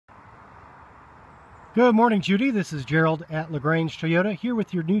Good morning, Judy. This is Gerald at LaGrange Toyota here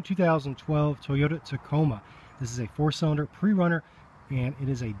with your new 2012 Toyota Tacoma. This is a 4-cylinder pre-runner and it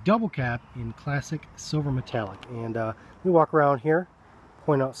is a double cab in classic silver metallic. And we walk around here,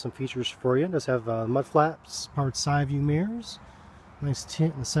 point out some features for you. It does have mud flaps, powered side view mirrors, nice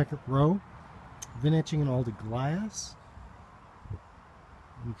tint in the second row, VIN etching in all the glass. You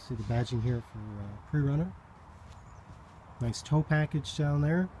can see the badging here for pre-runner. Nice tow package down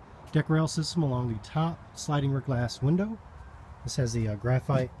there. Deck rail system along the top, sliding rear glass window. This has the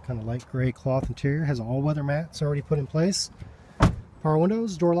graphite kind of light gray cloth interior. Has all-weather mats already put in place. Power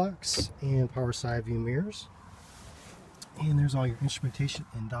windows, door locks, and power side view mirrors. And there's all your instrumentation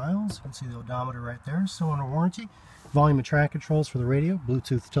and dials. You can see the odometer right there, still under warranty. Volume and track controls for the radio,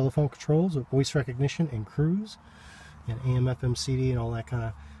 Bluetooth telephone controls with voice recognition and cruise, and AM, FM, CD, and all that kind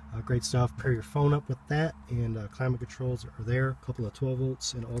of great stuff. Pair your phone up with that, and climate controls are there. A couple of 12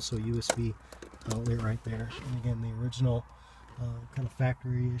 volts and also USB outlet right there. And again, the original kind of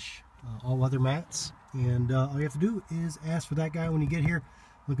factory-ish all-weather mats. And all you have to do is ask for that guy when you get here.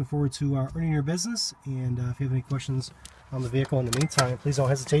 Looking forward to earning your business. And if you have any questions on the vehicle in the meantime, please don't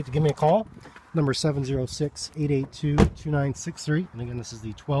hesitate to give me a call. Number 706-882-2963. And again, this is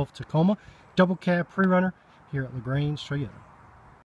the 12 Tacoma double cab pre-runner here at LaGrange Toyota.